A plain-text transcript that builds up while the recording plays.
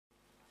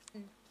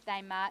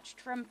They marched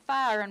from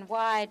far and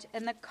wide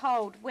in the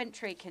cold,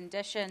 wintry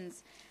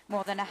conditions.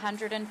 More than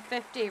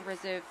 150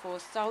 Reserve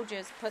Force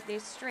soldiers put their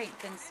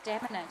strength and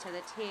stamina to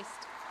the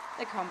test.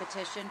 The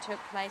competition took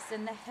place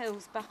in the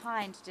hills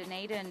behind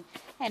Dunedin,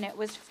 and it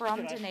was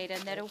from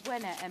Dunedin that a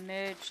winner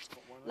emerged.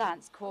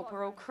 Lance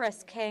Corporal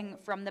Chris King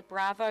from the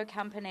Bravo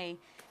Company,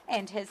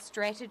 and his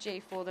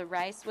strategy for the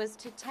race was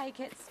to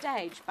take it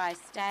stage by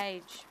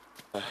stage.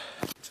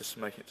 Just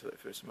making it to that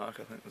first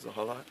mark, I think, was a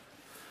highlight.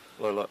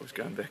 Low light was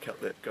going back up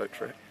that goat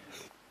track.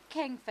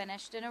 King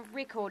finished in a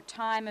record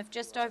time of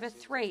just over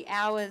 3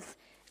 hours,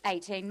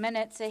 18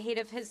 minutes ahead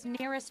of his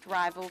nearest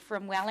rival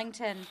from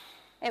Wellington.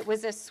 It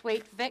was a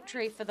sweet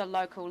victory for the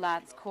local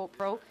Lance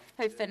Corporal,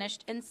 who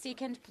finished in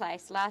second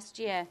place last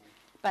year,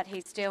 but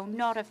he's still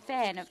not a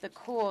fan of the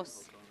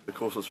course. The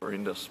course was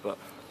horrendous, but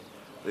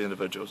the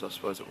individuals, I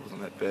suppose it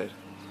wasn't that bad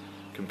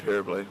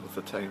comparably with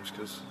the teams,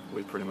 because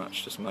we pretty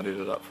much just muddied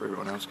it up for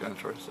everyone else going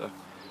through, so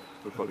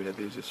we probably had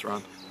the easiest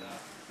run.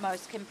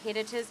 Most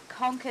competitors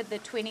conquered the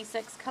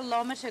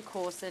 26-kilometre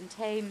course in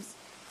teams,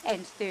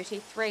 and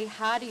 33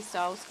 hardy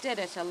souls did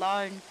it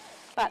alone.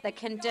 But the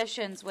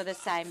conditions were the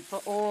same for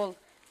all,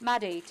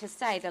 muddy to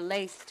say the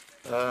least.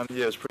 Yeah,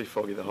 it was pretty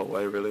foggy the whole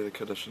way really. The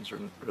conditions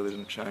really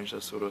didn't change. They're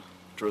sort of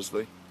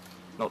drizzly.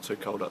 Not too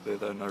cold up there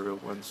though, no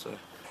real wind. So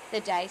the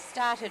day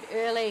started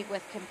early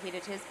with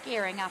competitors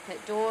gearing up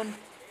at dawn,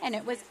 and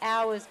it was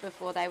hours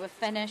before they were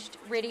finished,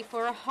 ready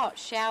for a hot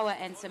shower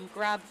and some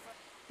grub.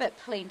 But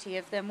plenty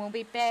of them will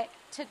be back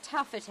to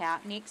tough it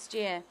out next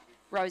year.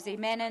 Rosie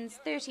Mannins,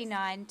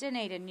 39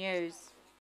 Dunedin News.